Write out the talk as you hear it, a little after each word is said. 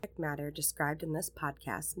Matter described in this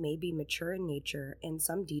podcast may be mature in nature and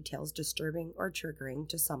some details disturbing or triggering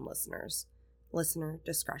to some listeners. Listener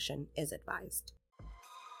discretion is advised.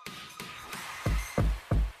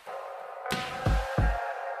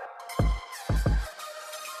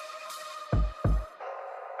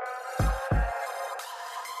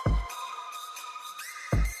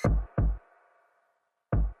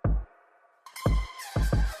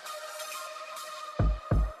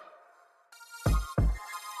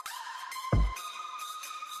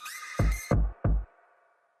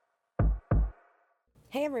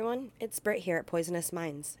 Hey everyone, it's Britt here at Poisonous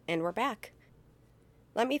Minds, and we're back.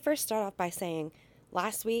 Let me first start off by saying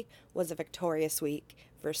last week was a victorious week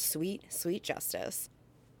for sweet, sweet justice.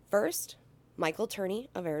 First, Michael Turney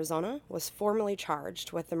of Arizona was formally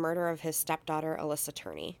charged with the murder of his stepdaughter, Alyssa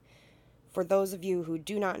Turney. For those of you who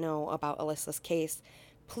do not know about Alyssa's case,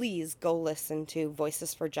 please go listen to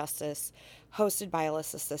Voices for Justice, hosted by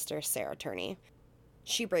Alyssa's sister, Sarah Turney.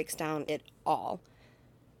 She breaks down it all.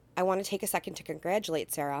 I want to take a second to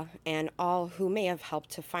congratulate Sarah and all who may have helped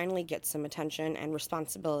to finally get some attention and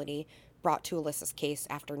responsibility brought to Alyssa's case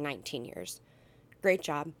after 19 years. Great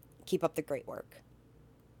job. Keep up the great work.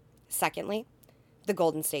 Secondly, the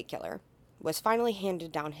Golden State Killer was finally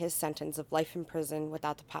handed down his sentence of life in prison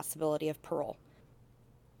without the possibility of parole.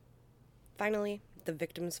 Finally, the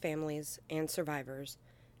victims' families and survivors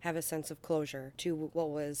have a sense of closure to what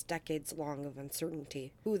was decades long of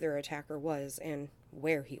uncertainty, who their attacker was and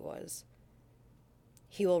where he was.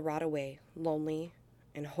 He will rot away lonely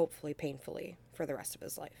and hopefully painfully for the rest of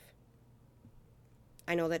his life.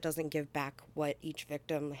 I know that doesn't give back what each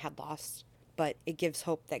victim had lost, but it gives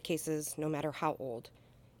hope that cases, no matter how old,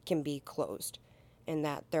 can be closed, and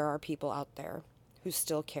that there are people out there who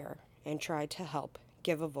still care and try to help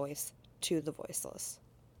give a voice to the voiceless.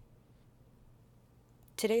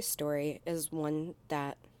 Today's story is one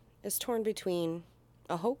that is torn between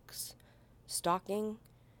a hoax, stalking,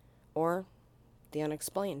 or the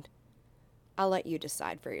unexplained. I'll let you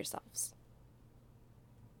decide for yourselves.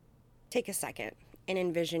 Take a second and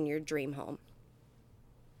envision your dream home.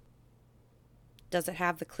 Does it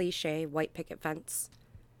have the cliche white picket fence?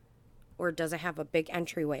 Or does it have a big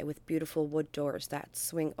entryway with beautiful wood doors that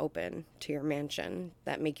swing open to your mansion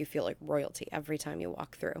that make you feel like royalty every time you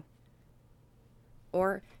walk through?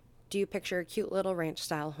 Or do you picture a cute little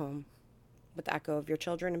ranch-style home with the echo of your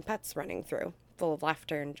children and pets running through, full of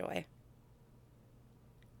laughter and joy?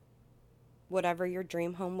 Whatever your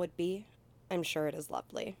dream home would be, I'm sure it is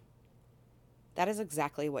lovely. That is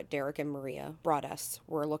exactly what Derek and Maria brought us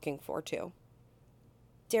were looking for too.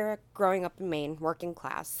 Derek, growing up in Maine, working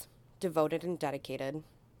class, devoted and dedicated,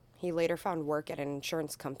 he later found work at an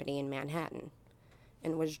insurance company in Manhattan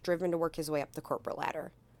and was driven to work his way up the corporate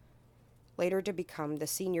ladder, later to become the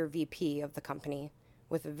senior VP of the company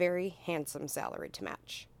with a very handsome salary to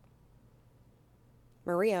match.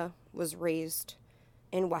 Maria was raised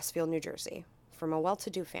in Westfield, New Jersey, from a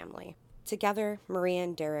well-to-do family. Together, Maria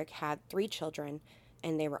and Derek had 3 children,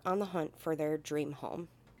 and they were on the hunt for their dream home.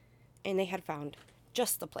 And they had found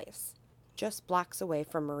just the place. Just blocks away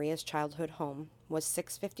from Maria's childhood home was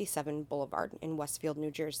 657 Boulevard in Westfield,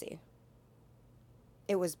 New Jersey.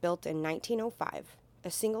 It was built in 1905, a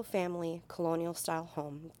single-family colonial-style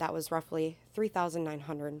home that was roughly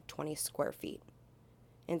 3,920 square feet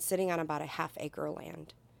and sitting on about a half-acre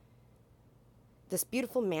land. This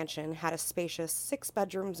beautiful mansion had a spacious 6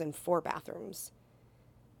 bedrooms and 4 bathrooms.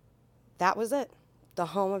 That was it, the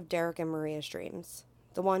home of Derek and Maria's dreams,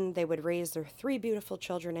 the one they would raise their 3 beautiful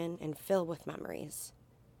children in and fill with memories.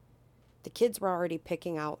 The kids were already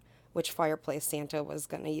picking out which fireplace Santa was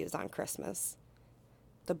going to use on Christmas.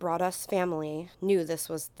 The Broaddus family knew this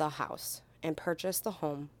was the house and purchased the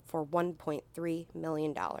home for $1.3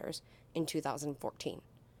 million in 2014.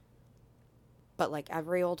 But like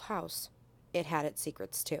every old house, it had its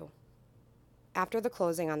secrets too. After the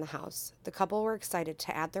closing on the house, the couple were excited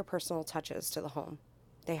to add their personal touches to the home.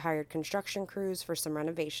 They hired construction crews for some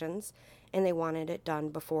renovations, and they wanted it done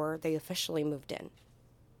before they officially moved in.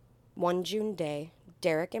 One June day,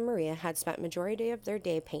 Derek and Maria had spent majority of their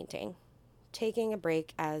day painting. Taking a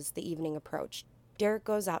break as the evening approached, Derek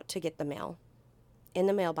goes out to get the mail. In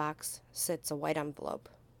the mailbox sits a white envelope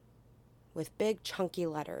with big chunky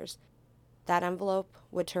letters. That envelope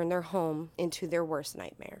would turn their home into their worst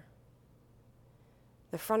nightmare.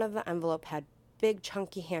 The front of the envelope had big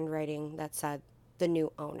chunky handwriting that said, "The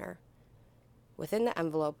new owner." Within the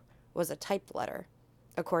envelope was a typed letter,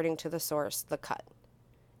 according to the source, The Cut.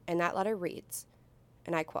 And that letter reads,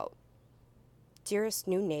 and I quote, "Dearest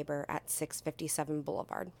new neighbor at 657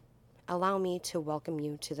 Boulevard, allow me to welcome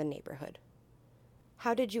you to the neighborhood.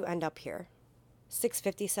 How did you end up here?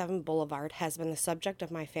 657 Boulevard has been the subject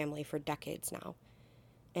of my family for decades now,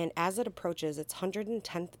 and as it approaches its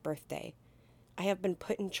 110th birthday, I have been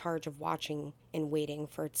put in charge of watching and waiting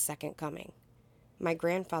for its second coming. My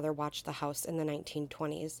grandfather watched the house in the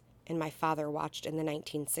 1920s, and my father watched in the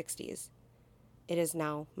 1960s. It is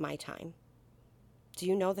now my time. Do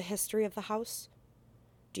you know the history of the house?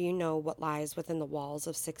 Do you know what lies within the walls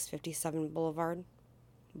of 657 Boulevard?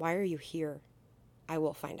 Why are you here? I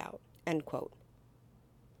will find out. End quote.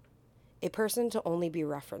 A person to only be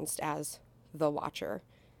referenced as the Watcher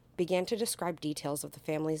began to describe details of the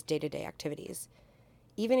family's day-to-day activities,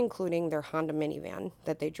 even including their Honda minivan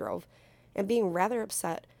that they drove, and being rather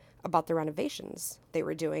upset about the renovations they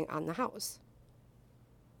were doing on the house.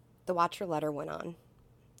 The Watcher letter went on.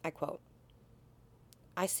 I quote,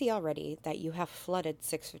 I see already that you have flooded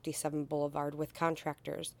 657 Boulevard with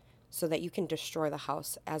contractors so that you can destroy the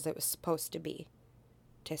house as it was supposed to be.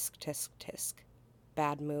 Tisk, tisk, tisk.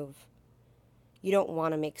 Bad move. You don't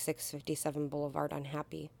want to make 657 Boulevard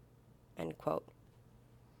unhappy. End quote.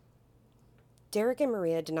 Derek and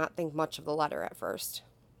Maria did not think much of the letter at first.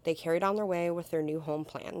 They carried on their way with their new home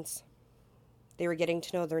plans. They were getting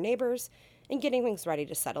to know their neighbors and getting things ready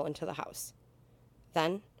to settle into the house.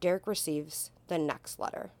 Then Derek receives the next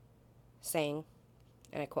letter, saying,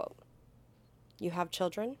 and I quote, You have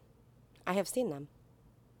children? I have seen them.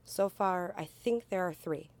 So far, I think there are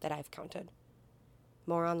 3 that I've counted.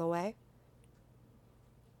 More on the way?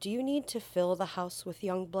 Do you need to fill the house with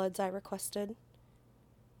young bloods I requested?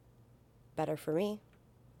 Better for me.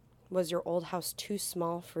 Was your old house too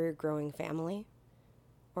small for your growing family?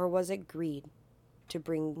 Or was it greed to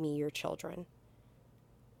bring me your children?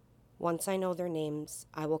 Once I know their names,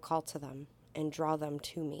 I will call to them and draw them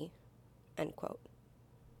to me. End quote.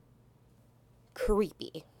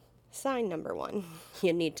 Creepy. Sign number 1.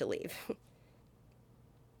 You need to leave.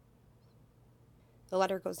 The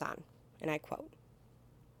letter goes on, and I quote,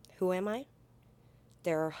 Who am I?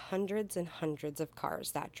 There are hundreds and hundreds of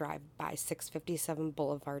cars that drive by 657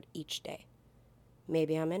 Boulevard each day.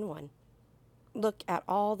 Maybe I'm in one. Look at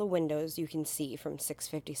all the windows you can see from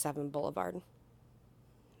 657 Boulevard.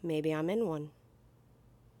 Maybe I'm in one.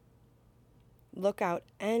 Look out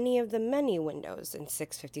any of the many windows in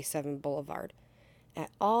 657 Boulevard at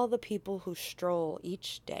all the people who stroll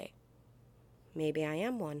each day. Maybe I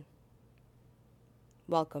am one.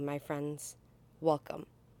 Welcome, my friends. Welcome.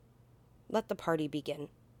 Let the party begin.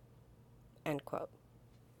 End quote.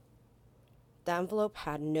 The envelope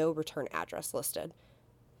had no return address listed,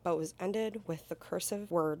 but was ended with the cursive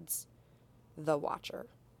words, The Watcher.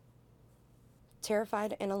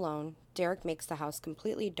 Terrified and alone, Derek makes the house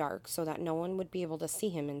completely dark so that no one would be able to see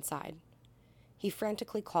him inside. He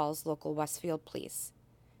frantically calls local Westfield police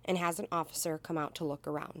and has an officer come out to look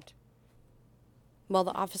around. While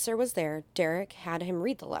the officer was there, Derek had him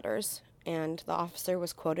read the letters, and the officer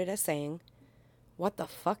was quoted as saying, "What the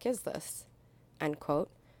fuck is this?" End quote.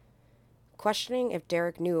 Questioning if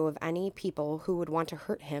Derek knew of any people who would want to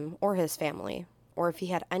hurt him or his family, or if he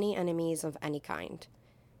had any enemies of any kind.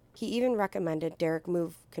 He even recommended Derek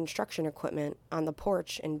move construction equipment on the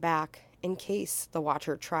porch and back in case the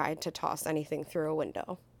Watcher tried to toss anything through a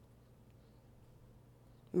window.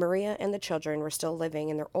 Maria and the children were still living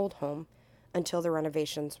in their old home until the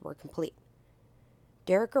renovations were complete.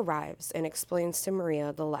 Derek arrives and explains to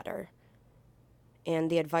Maria the letter and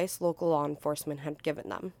the advice local law enforcement had given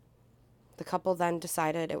them. The couple then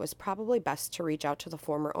decided it was probably best to reach out to the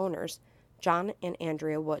former owners, John and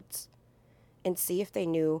Andrea Woods, and see if they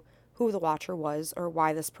knew who the Watcher was or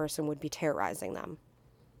why this person would be terrorizing them.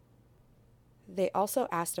 They also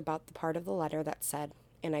asked about the part of the letter that said,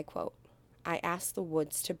 and I quote, I asked the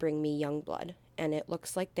Woods to bring me young blood, and it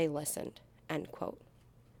looks like they listened, end quote.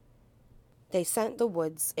 They sent the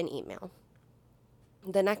Woods an email.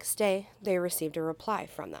 The next day, they received a reply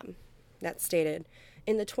from them that stated,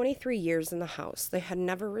 in the 23 years in the house, they had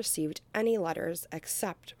never received any letters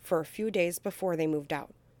except for a few days before they moved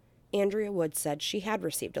out. Andrea Woods said she had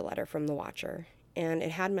received a letter from the Watcher, and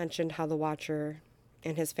it had mentioned how the Watcher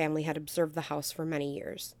and his family had observed the house for many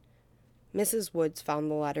years. Mrs. Woods found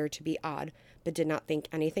the letter to be odd, but did not think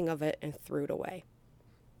anything of it and threw it away.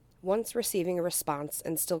 Once receiving a response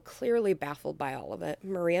and still clearly baffled by all of it,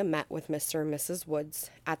 Maria met with Mr. and Mrs. Woods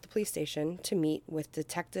at the police station to meet with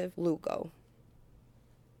Detective Lugo.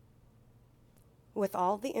 With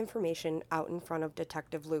all the information out in front of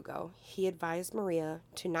Detective Lugo, he advised Maria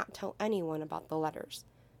to not tell anyone about the letters,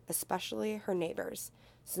 especially her neighbors,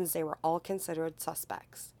 since they were all considered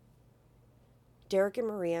suspects. Derek and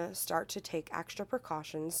Maria start to take extra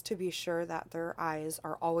precautions to be sure that their eyes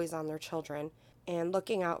are always on their children and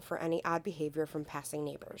looking out for any odd behavior from passing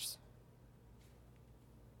neighbors.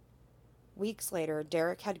 Weeks later,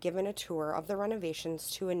 Derek had given a tour of the renovations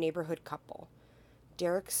to a neighborhood couple.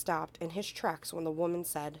 Derek stopped in his tracks when the woman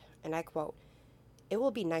said, and I quote, "It will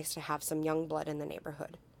be nice to have some young blood in the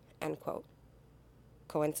neighborhood," end quote.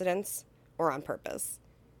 Coincidence or on purpose?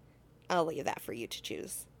 I'll leave that for you to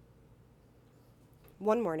choose.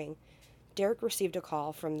 One morning, Derek received a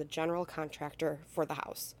call from the general contractor for the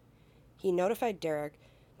house. He notified Derek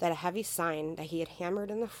that a heavy sign that he had hammered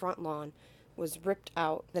in the front lawn was ripped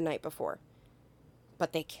out the night before.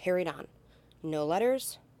 But they carried on. No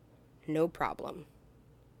letters, no problem.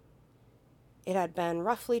 It had been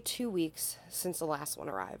roughly 2 weeks since the last one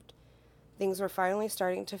arrived. Things were finally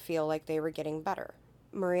starting to feel like they were getting better.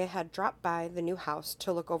 Maria had dropped by the new house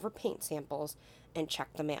to look over paint samples and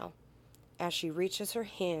check the mail. As she reaches her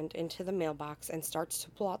hand into the mailbox and starts to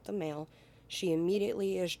pull out the mail, she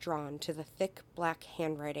immediately is drawn to the thick black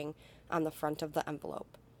handwriting on the front of the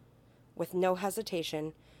envelope. With no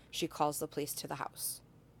hesitation, she calls the police to the house.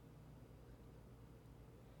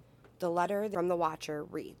 The letter from the watcher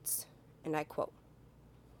reads, and I quote,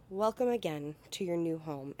 "Welcome again to your new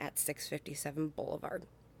home at 657 Boulevard.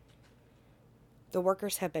 The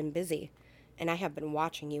workers have been busy, and I have been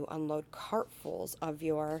watching you unload cartfuls of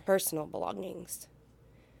your personal belongings.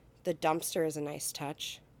 The dumpster is a nice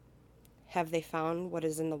touch. Have they found what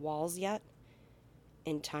is in the walls yet?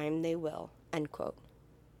 In time they will," end quote.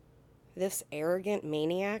 This arrogant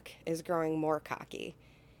maniac is growing more cocky.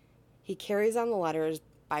 He carries on the letters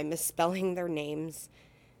by misspelling their names,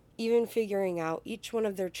 even figuring out each one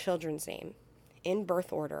of their children's name, in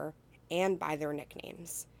birth order, and by their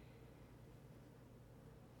nicknames.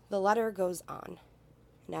 The letter goes on,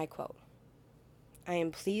 and I quote, "I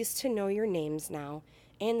am pleased to know your names now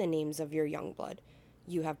and the names of your young blood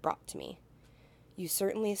you have brought to me. You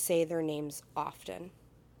certainly say their names often,"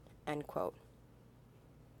 end quote.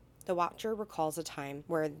 The watcher recalls a time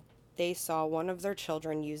where they saw one of their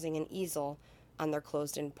children using an easel on their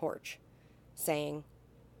closed-in porch, saying,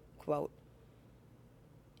 quote,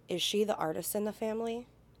 "Is she the artist in the family?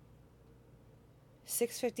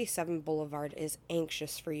 657 Boulevard is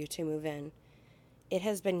anxious for you to move in. It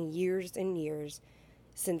has been years and years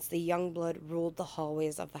since the young blood ruled the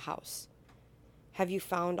hallways of the house. Have you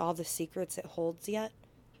found all the secrets it holds yet?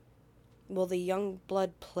 Will the young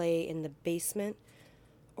blood play in the basement,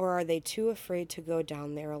 or are they too afraid to go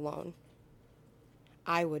down there alone?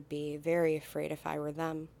 I would be very afraid if I were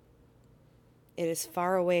them. It is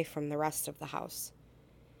far away from the rest of the house.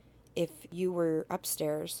 If you were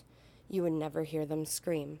upstairs, you would never hear them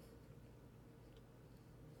scream.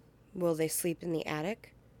 Will they sleep in the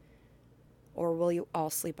attic, or will you all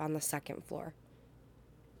sleep on the second floor?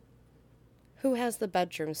 Who has the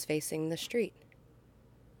bedrooms facing the street?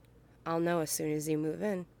 I'll know as soon as you move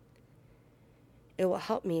in. It will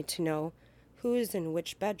help me to know who is in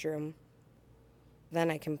which bedroom.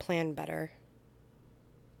 Then I can plan better.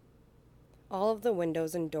 All of the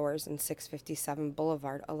windows and doors in 657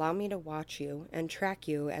 Boulevard allow me to watch you and track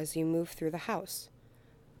you as you move through the house.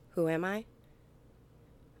 Who am I?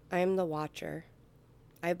 I am the watcher.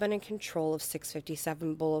 I've been in control of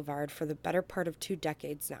 657 Boulevard for the better part of 2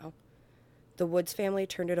 decades now. The Woods family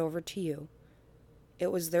turned it over to you.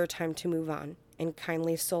 It was their time to move on, and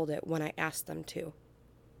kindly sold it when I asked them to.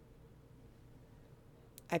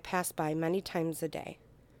 I pass by many times a day.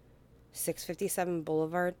 657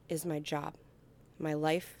 Boulevard is my job, my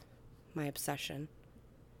life, my obsession.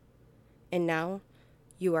 And now,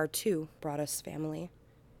 you are too, Broaddus family.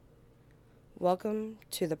 Welcome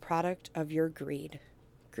to the product of your greed.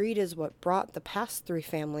 Greed is what brought the past 3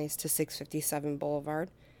 families to 657 Boulevard,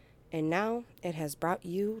 and now it has brought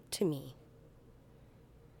you to me.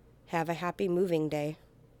 Have a happy moving day.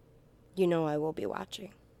 You know I will be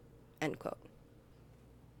watching." End quote.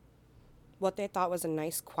 What they thought was a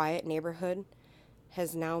nice, quiet neighborhood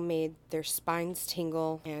has now made their spines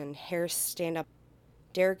tingle and hairs stand up.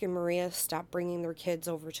 Derek and Maria stopped bringing their kids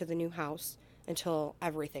over to the new house until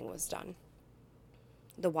everything was done.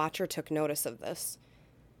 The watcher took notice of this,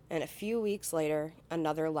 and a few weeks later,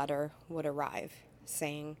 another letter would arrive,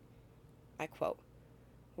 saying, I quote,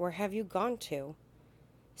 "Where have you gone to?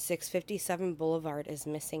 657 Boulevard is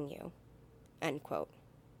missing you," end quote.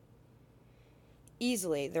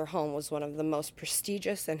 Easily, their home was one of the most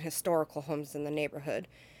prestigious and historical homes in the neighborhood,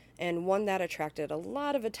 and one that attracted a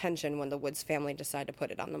lot of attention when the Woods family decided to put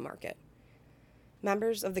it on the market.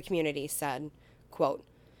 Members of the community said, quote,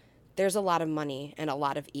 "There's a lot of money and a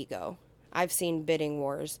lot of ego. I've seen bidding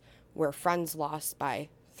wars where friends lost by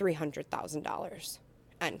 $300,000,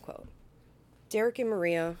 end quote. Derek and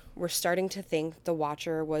Maria were starting to think the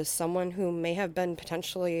watcher was someone who may have been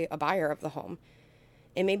potentially a buyer of the home,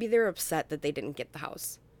 and maybe they were upset that they didn't get the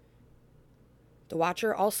house. The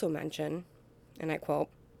watcher also mentioned, and I quote,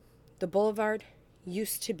 "The boulevard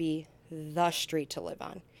used to be the street to live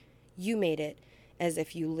on. You made it as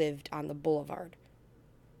if you lived on the boulevard."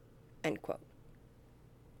 End quote.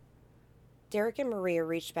 Derek and Maria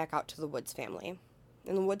reached back out to the Woods family,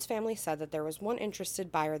 and the Woods family said that there was one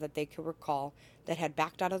interested buyer that they could recall that had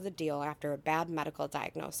backed out of the deal after a bad medical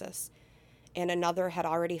diagnosis, and another had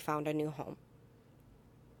already found a new home.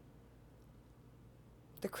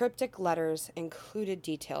 The cryptic letters included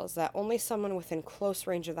details that only someone within close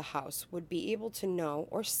range of the house would be able to know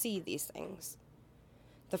or see these things.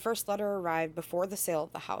 The first letter arrived before the sale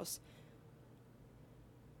of the house.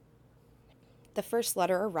 The first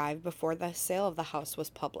letter arrived before the sale of the house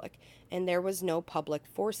was public, and there was no public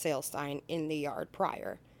for sale sign in the yard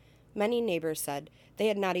prior. Many neighbors said they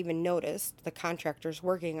had not even noticed the contractors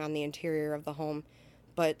working on the interior of the home,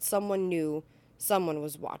 but someone knew someone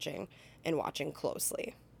was watching, and watching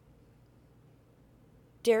closely.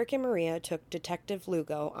 Derek and Maria took Detective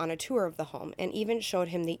Lugo on a tour of the home and even showed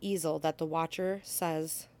him the easel that the watcher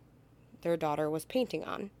says their daughter was painting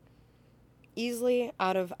on. Easily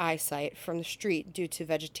out of eyesight from the street due to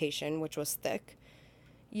vegetation, which was thick,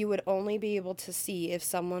 you would only be able to see if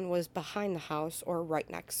someone was behind the house or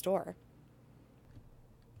right next door.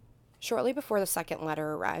 Shortly before the second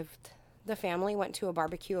letter arrived, the family went to a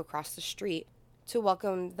barbecue across the street to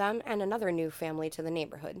welcome them and another new family to the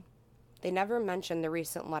neighborhood. They never mentioned the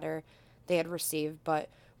recent letter they had received, but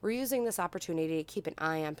were using this opportunity to keep an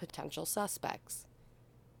eye on potential suspects.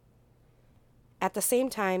 At the same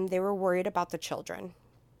time, they were worried about the children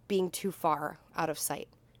being too far out of sight.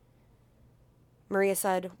 Maria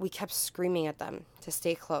said, "We kept screaming at them to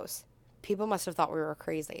stay close. People must have thought we were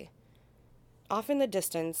crazy." Off in the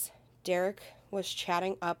distance, Derek was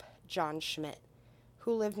chatting up John Schmidt,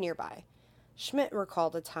 who lived nearby. Schmidt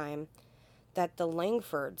recalled a time that the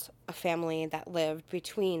Langfords, a family that lived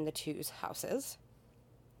between the two houses,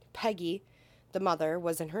 Peggy, the mother,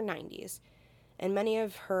 was in her 90s, and many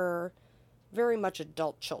of her very much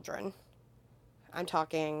adult children, I'm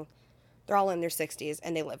talking, they're all in their 60s,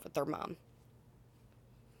 and they live with their mom.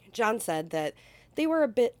 John said that they were a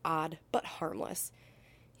bit odd, but harmless.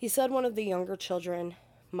 He said one of the younger children,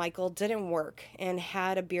 Michael, didn't work and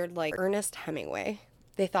had a beard like Ernest Hemingway.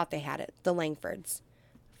 They thought they had it, the Langfords,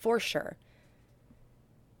 for sure.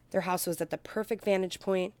 Their house was at the perfect vantage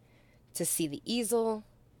point to see the easel,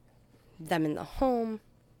 them in the home.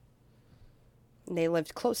 They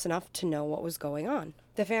lived close enough to know what was going on.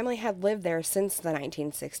 The family had lived there since the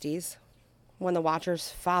 1960s, when the watcher's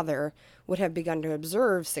father would have begun to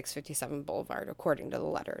observe 657 Boulevard, according to the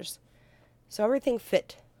letters. So everything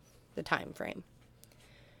fit the time frame.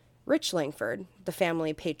 Rich Langford, the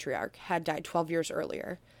family patriarch, had died 12 years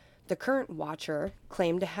earlier. The current watcher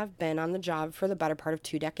claimed to have been on the job for the better part of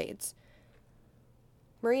 2 decades.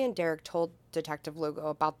 Maria and Derek told Detective Lugo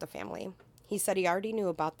about the family. He said he already knew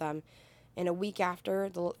about them, and a week after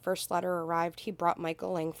the first letter arrived, he brought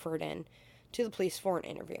Michael Langford in to the police for an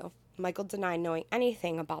interview. Michael denied knowing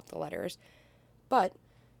anything about the letters, but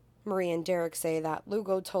Maria and Derek say that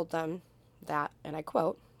Lugo told them that, and I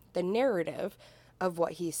quote, "the narrative of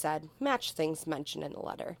what he said matched things mentioned in the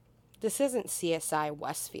letter. This isn't CSI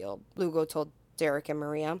Westfield," Lugo told Derek and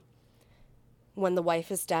Maria. "When the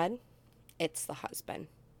wife is dead, it's the husband."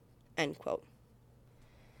 End quote.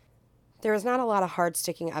 There was not a lot of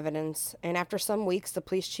hard-sticking evidence, and after some weeks, the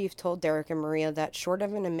police chief told Derek and Maria that short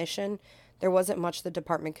of an admission, there wasn't much the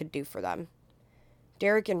department could do for them.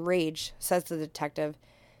 Derek, enraged, says to the detective,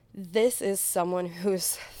 "This is someone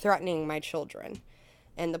who's threatening my children."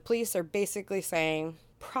 And the police are basically saying,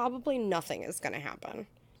 probably nothing is going to happen.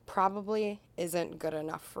 Probably isn't good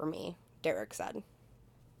enough for me, Derek said.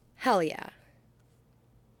 Hell yeah.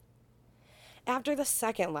 After the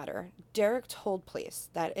second letter, Derek told police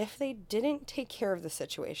that if they didn't take care of the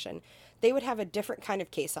situation, they would have a different kind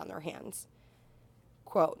of case on their hands.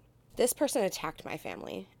 Quote, "This person attacked my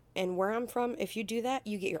family, and where I'm from, if you do that,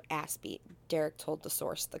 you get your ass beat," Derek told the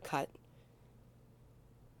source, The Cut.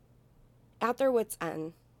 At their wits'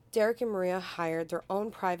 end, Derek and Maria hired their own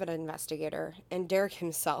private investigator, and Derek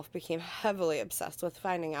himself became heavily obsessed with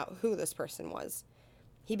finding out who this person was.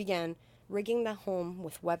 He began rigging the home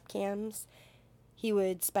with webcams. He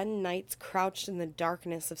would spend nights crouched in the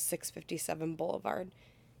darkness of 657 Boulevard.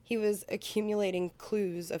 He was accumulating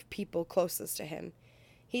clues of people closest to him.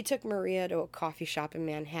 He took Maria to a coffee shop in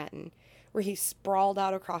Manhattan, where he sprawled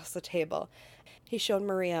out across the table. He showed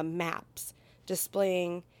Maria maps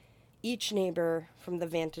displaying each neighbor from the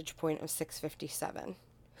vantage point of 657,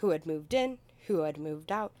 who had moved in, who had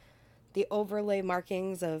moved out, the overlay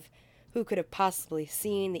markings of who could have possibly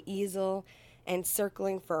seen the easel, and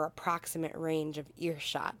circling for approximate range of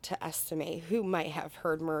earshot to estimate who might have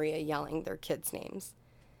heard Maria yelling their kids' names.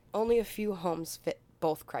 Only a few homes fit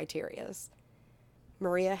both criterias.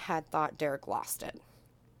 Maria had thought Derek lost it.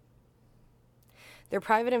 Their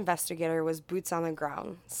private investigator was boots on the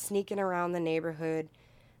ground, sneaking around the neighborhood,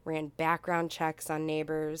 ran background checks on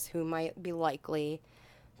neighbors who might be likely,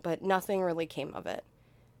 but nothing really came of it.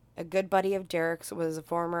 A good buddy of Derek's was a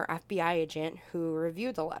former FBI agent who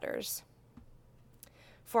reviewed the letters.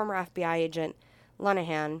 Former FBI agent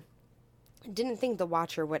Lenehan didn't think the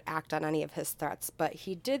Watcher would act on any of his threats, but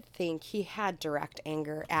he did think he had direct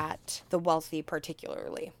anger at the wealthy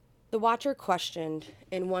particularly. The Watcher questioned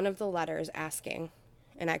in one of the letters asking,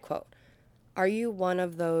 and I quote, "Are you one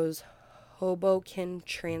of those Hoboken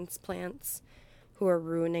transplants who are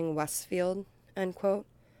ruining Westfield?" End quote.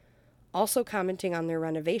 Also commenting on their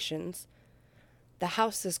renovations, "The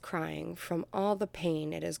house is crying from all the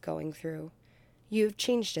pain it is going through. You've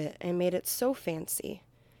changed it and made it so fancy.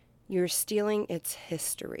 You're stealing its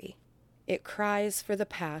history. It cries for the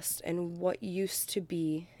past and what used to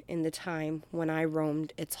be in the time when I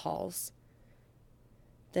roamed its halls."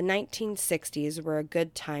 The 1960s were a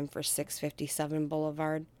good time for 657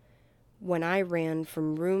 Boulevard, when I ran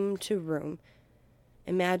from room to room,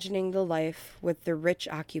 imagining the life with the rich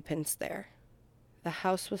occupants there. The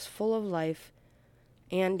house was full of life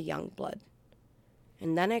and young blood.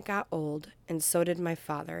 And then it got old, and so did my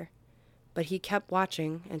father, but he kept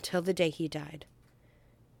watching until the day he died.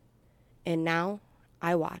 And now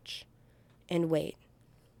I watch and wait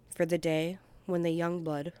for the day when the young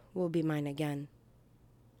blood will be mine again.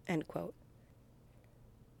 End quote.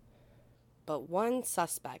 But one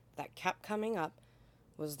suspect that kept coming up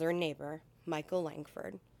was their neighbor, Michael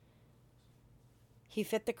Langford. He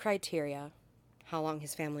fit the criteria, how long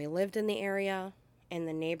his family lived in the area, and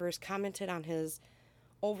the neighbors commented on his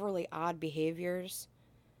overly odd behaviors.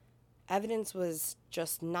 Evidence was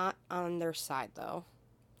just not on their side, though,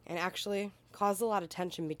 and actually caused a lot of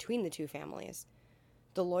tension between the two families.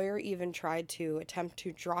 The lawyer even tried to attempt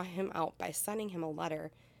to draw him out by sending him a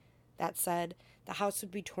letter that said the house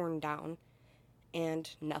would be torn down,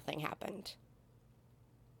 and nothing happened.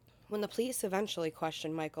 When the police eventually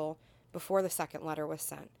questioned Michael before the second letter was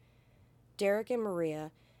sent, Derek and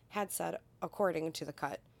Maria had said, according to the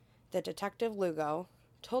cut, that Detective Lugo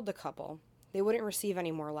told the couple they wouldn't receive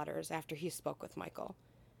any more letters after he spoke with Michael.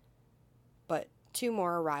 But 2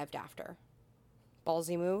 more arrived after.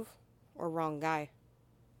 Ballsy move or wrong guy?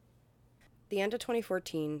 The end of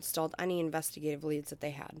 2014 stalled any investigative leads that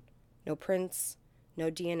they had. No prints, no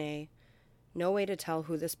DNA, no way to tell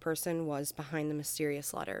who this person was behind the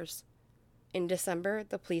mysterious letters. In December,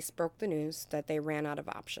 the police broke the news that they ran out of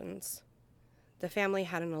options. The family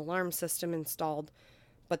had an alarm system installed,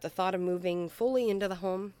 but the thought of moving fully into the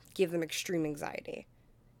home gave them extreme anxiety.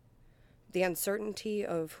 The uncertainty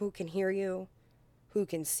of who can hear you, who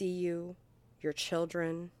can see you, your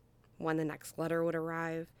children, when the next letter would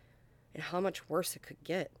arrive, and how much worse it could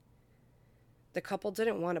get. The couple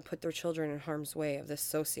didn't want to put their children in harm's way of this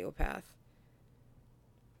sociopath.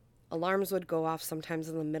 Alarms would go off sometimes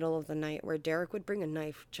in the middle of the night where Derek would bring a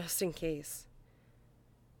knife just in case.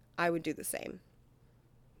 I would do the same.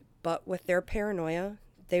 But with their paranoia,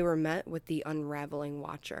 they were met with the unraveling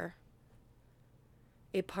Watcher.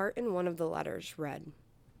 A part in one of the letters read,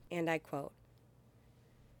 and I quote,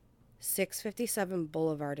 "657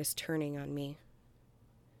 Boulevard is turning on me.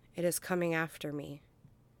 It is coming after me.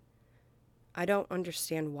 I don't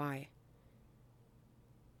understand why.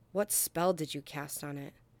 What spell did you cast on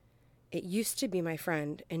it? It used to be my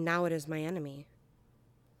friend, and now it is my enemy.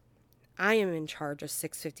 I am in charge of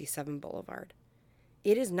 657 Boulevard.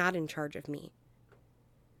 It is not in charge of me.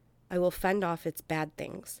 I will fend off its bad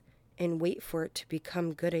things and wait for it to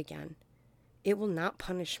become good again. It will not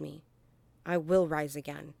punish me. I will rise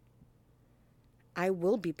again. I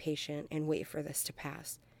will be patient and wait for this to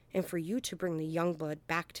pass, and for you to bring the young blood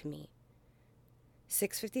back to me.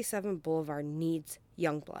 657 Boulevard needs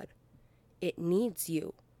young blood. It needs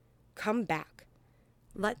you. Come back.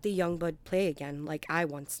 Let the young blood play again like I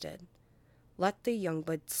once did. Let the young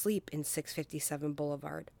blood sleep in 657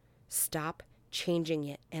 Boulevard. Stop changing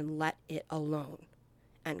it and let it alone."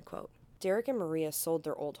 End quote. Derek and Maria sold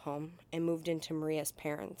their old home and moved into Maria's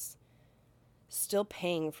parents', still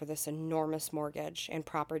paying for this enormous mortgage and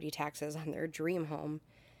property taxes on their dream home.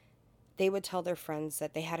 They would tell their friends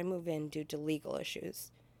that they had to move in due to legal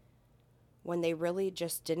issues, when they really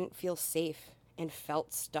just didn't feel safe and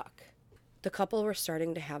felt stuck. The couple were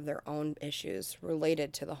starting to have their own issues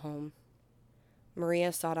related to the home.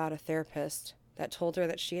 Maria sought out a therapist that told her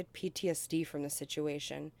that she had PTSD from the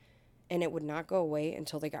situation, and it would not go away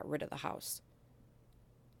until they got rid of the house.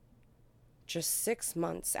 Just 6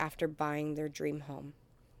 months after buying their dream home,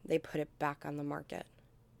 they put it back on the market,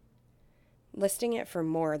 listing it for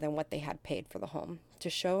more than what they had paid for the home to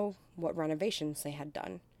show what renovations they had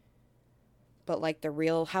done. But like the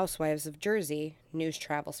Real Housewives of Jersey, news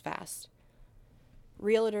travels fast.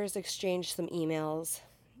 Realtors exchanged some emails.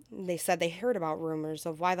 They said they heard about rumors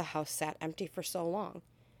of why the house sat empty for so long.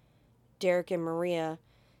 Derek and Maria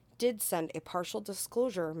did send a partial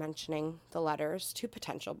disclosure mentioning the letters to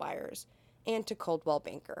potential buyers and to Coldwell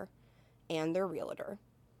Banker and their realtor.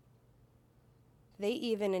 They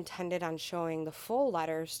even intended on showing the full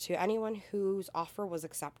letters to anyone whose offer was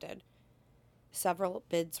accepted. Several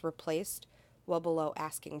bids were placed well below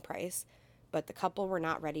asking price, but the couple were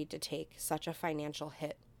not ready to take such a financial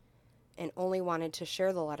hit and only wanted to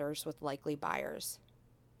share the letters with likely buyers.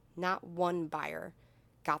 Not one buyer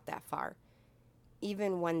got that far,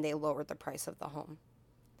 even when they lowered the price of the home.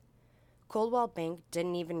 Coldwell Bank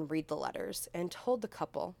didn't even read the letters and told the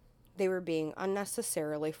couple they were being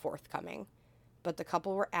unnecessarily forthcoming, but the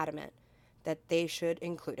couple were adamant that they should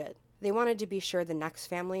include it. They wanted to be sure the next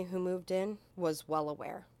family who moved in was well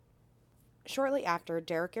aware. Shortly after,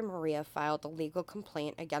 Derek and Maria filed a legal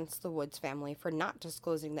complaint against the Woods family for not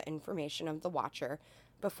disclosing the information of the watcher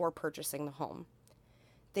before purchasing the home.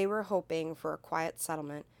 They were hoping for a quiet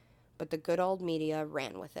settlement, but the good old media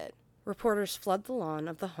ran with it. Reporters flooded the lawn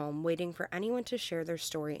of the home, waiting for anyone to share their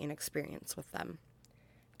story and experience with them.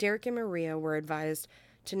 Derek and Maria were advised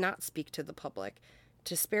to not speak to the public,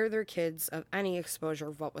 to spare their kids of any exposure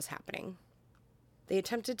of what was happening. They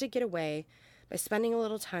attempted to get away by spending a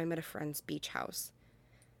little time at a friend's beach house.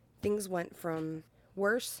 Things went from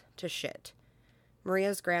worse to shit.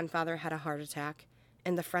 Maria's grandfather had a heart attack,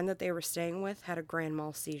 and the friend that they were staying with had a grand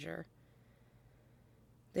mal seizure.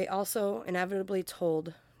 They also inevitably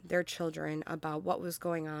told their children about what was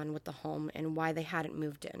going on with the home and why they hadn't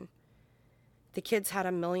moved in. The kids had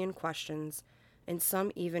a million questions, and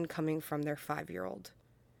some even coming from their 5-year-old.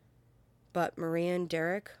 But Maria and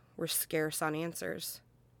Derek were scarce on answers.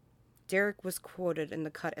 Derek was quoted in the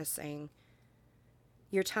cut as saying,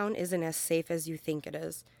 "Your town isn't as safe as you think it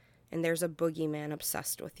is, and there's a boogeyman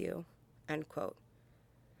obsessed with you." End quote.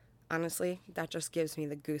 Honestly, that just gives me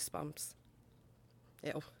the goosebumps.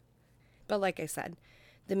 Ew. But like I said,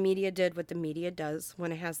 the media did what the media does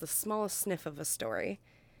when it has the smallest sniff of a story.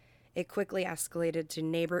 It quickly escalated to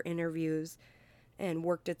neighbor interviews and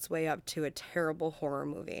worked its way up to a terrible horror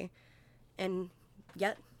movie. And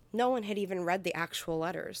yet, no one had even read the actual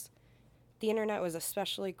letters. The internet was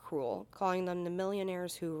especially cruel, calling them the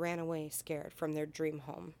millionaires who ran away scared from their dream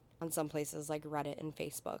home on some places like Reddit and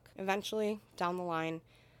Facebook. Eventually, down the line,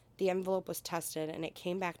 the envelope was tested and it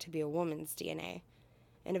came back to be a woman's DNA,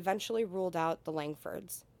 and eventually ruled out the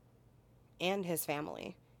Langfords and his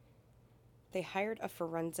family. They hired a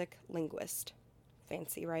forensic linguist.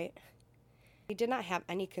 Fancy, right? He did not have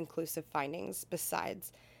any conclusive findings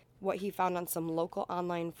besides what he found on some local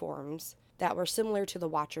online forums that were similar to the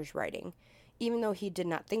Watcher's writing. Even though he did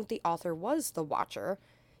not think the author was the Watcher,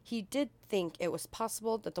 he did think it was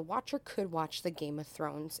possible that the Watcher could watch the Game of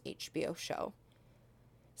Thrones HBO show,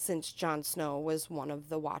 since Jon Snow was one of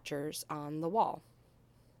the Watchers on the wall.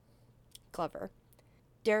 Clever.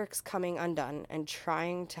 Derek's coming undone and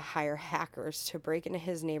trying to hire hackers to break into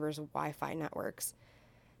his neighbors' Wi-Fi networks.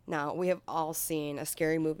 Now, we have all seen a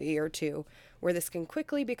scary movie or two where this can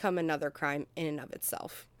quickly become another crime in and of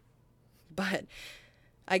itself. But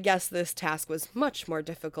I guess this task was much more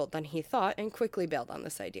difficult than he thought and quickly bailed on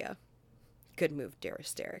this idea. Good move,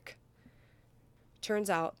 dearest Derek. Turns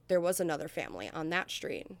out there was another family on that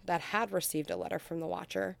street that had received a letter from the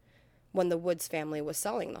Watcher when the Woods family was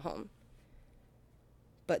selling the home.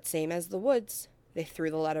 But same as the Woods, they threw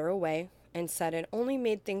the letter away and said it only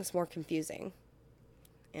made things more confusing.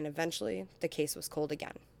 And eventually, the case was cold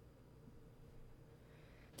again.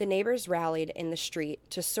 The neighbors rallied in the street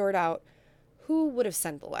to sort out who would have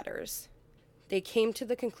sent the letters. They came to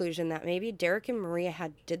the conclusion that maybe Derek and Maria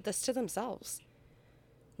had did this to themselves.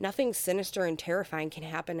 Nothing sinister and terrifying can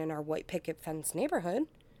happen in our white picket fence neighborhood.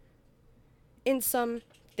 In some,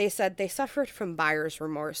 they said they suffered from buyer's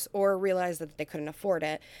remorse or realized that they couldn't afford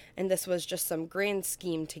it, and this was just some grand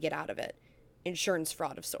scheme to get out of it, insurance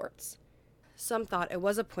fraud of sorts. Some thought it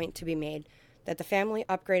was a point to be made that the family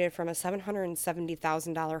upgraded from a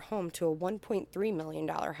 $770,000 home to a $1.3 million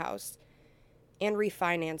house and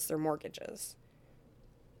refinanced their mortgages.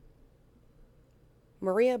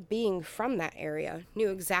 Maria, being from that area, knew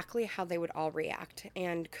exactly how they would all react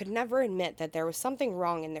and could never admit that there was something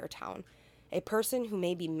wrong in their town, a person who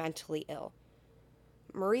may be mentally ill.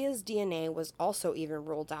 Maria's DNA was also even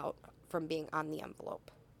ruled out from being on the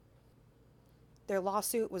envelope. Their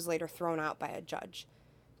lawsuit was later thrown out by a judge.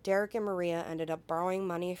 Derek and Maria ended up borrowing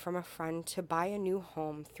money from a friend to buy a new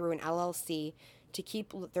home through an LLC to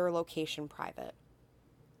keep their location private.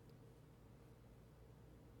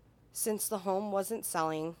 Since the home wasn't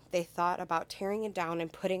selling, they thought about tearing it down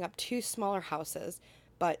and putting up 2 smaller houses,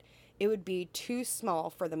 but it would be too small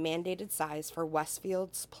for the mandated size for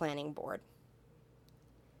Westfield's planning board.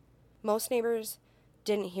 Most neighbors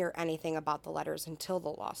didn't hear anything about the letters until the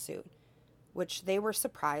lawsuit, which they were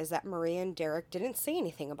surprised that Maria and Derek didn't say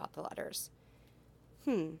anything about the letters.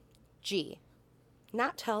 Gee,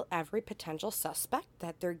 not tell every potential suspect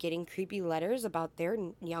that they're getting creepy letters about their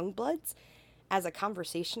young bloods as a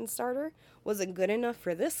conversation starter wasn't good enough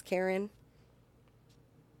for this Karen.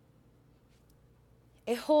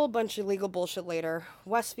 A whole bunch of legal bullshit later,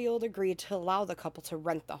 Westfield agreed to allow the couple to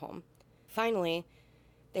rent the home. Finally,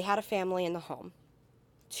 they had a family in the home.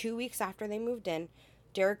 2 weeks after they moved in,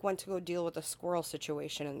 Derek went to go deal with a squirrel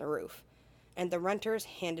situation in the roof, and the renters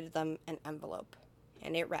handed them an envelope,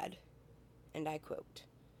 and it read, and I quote,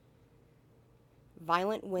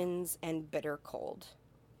 "Violent winds and bitter cold.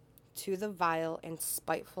 To the vile and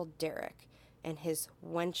spiteful Derek and his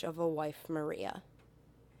wench of a wife, Maria."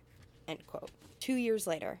 End quote. 2 years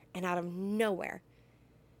later, and out of nowhere,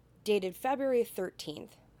 dated February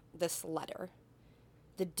 13th, this letter.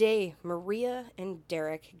 The day Maria and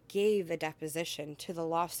Derek gave a deposition to the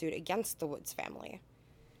lawsuit against the Woods family.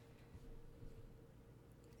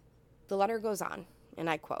 The letter goes on, and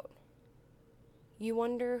I quote, "You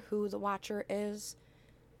wonder who the watcher is?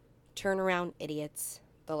 Turn around, idiots,"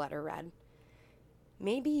 the letter read.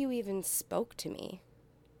 "Maybe you even spoke to me.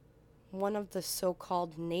 One of the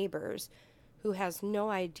so-called neighbors who has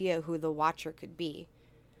no idea who the watcher could be.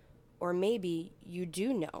 Or maybe you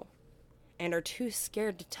do know and are too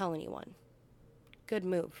scared to tell anyone. Good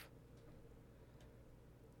move."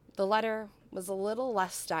 The letter was a little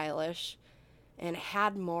less stylish and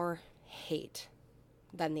had more hate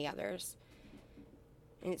than the others.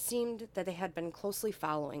 And it seemed that they had been closely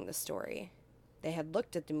following the story. They had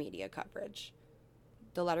looked at the media coverage.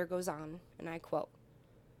 The letter goes on, and I quote,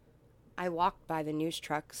 "I walked by the news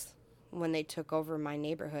trucks when they took over my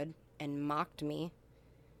neighborhood and mocked me."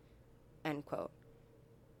 End quote.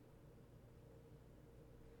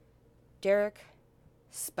 Derek,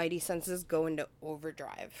 spidey senses go into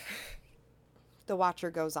overdrive. The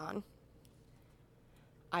watcher goes on,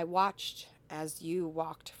 "I watched as you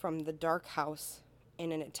walked from the dark house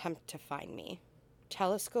in an attempt to find me.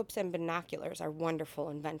 Telescopes and binoculars are wonderful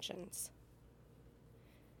inventions.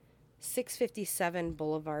 657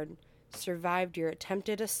 Boulevard survived your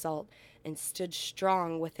attempted assault and stood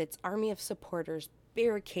strong with its army of supporters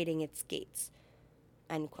barricading its gates."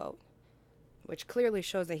 End quote. Which clearly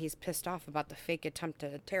shows that he's pissed off about the fake attempt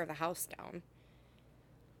to tear the house down.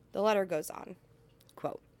 The letter goes on,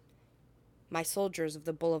 quote, "My soldiers of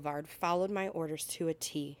the Boulevard followed my orders to a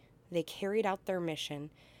T. They carried out their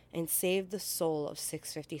mission and saved the soul of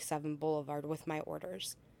 657 Boulevard with my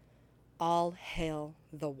orders. All hail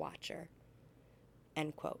the Watcher."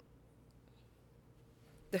 End quote.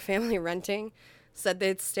 The family renting said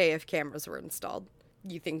they'd stay if cameras were installed.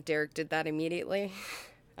 You think Derek did that immediately?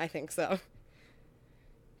 I think so.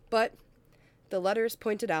 But the letters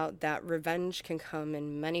pointed out that revenge can come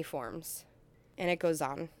in many forms. And it goes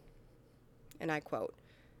on, and I quote,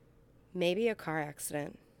 "Maybe a car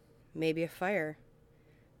accident, maybe a fire,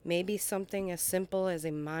 maybe something as simple as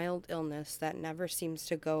a mild illness that never seems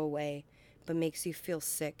to go away but makes you feel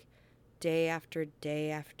sick day after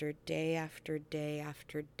day after day after day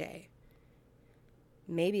after day.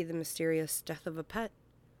 Maybe the mysterious death of a pet.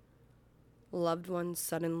 Loved ones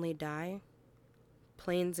suddenly die.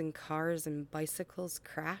 Planes and cars and bicycles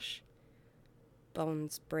crash.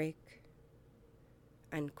 Bones break."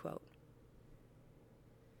 End quote.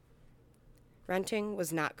 Renting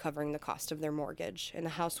was not covering the cost of their mortgage, and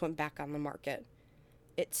the house went back on the market.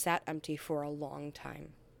 It sat empty for a long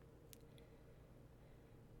time.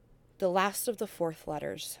 The last of the 4th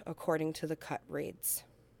letters, according to the cut, reads,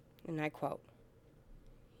 and I quote,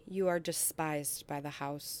 "You are despised by the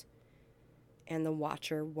house, and the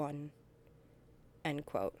Watcher won." End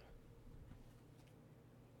quote.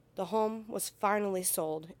 The home was finally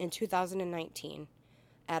sold in 2019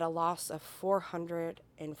 at a loss of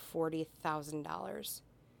 $440,000.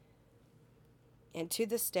 And to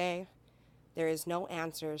this day, there is no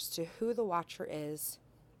answers to who the Watcher is,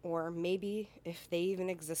 or maybe if they even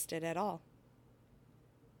existed at all.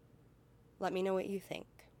 Let me know what you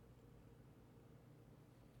think.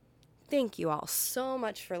 Thank you all so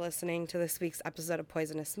much for listening to this week's episode of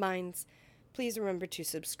Poisonous Minds. Please remember to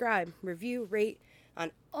subscribe, review, rate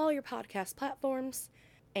on all your podcast platforms.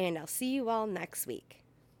 and I'll see you all next week.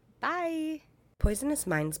 Bye! Poisonous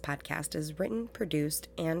Minds podcast is written, produced,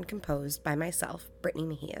 and composed by myself,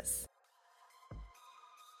 Brittany Mejias.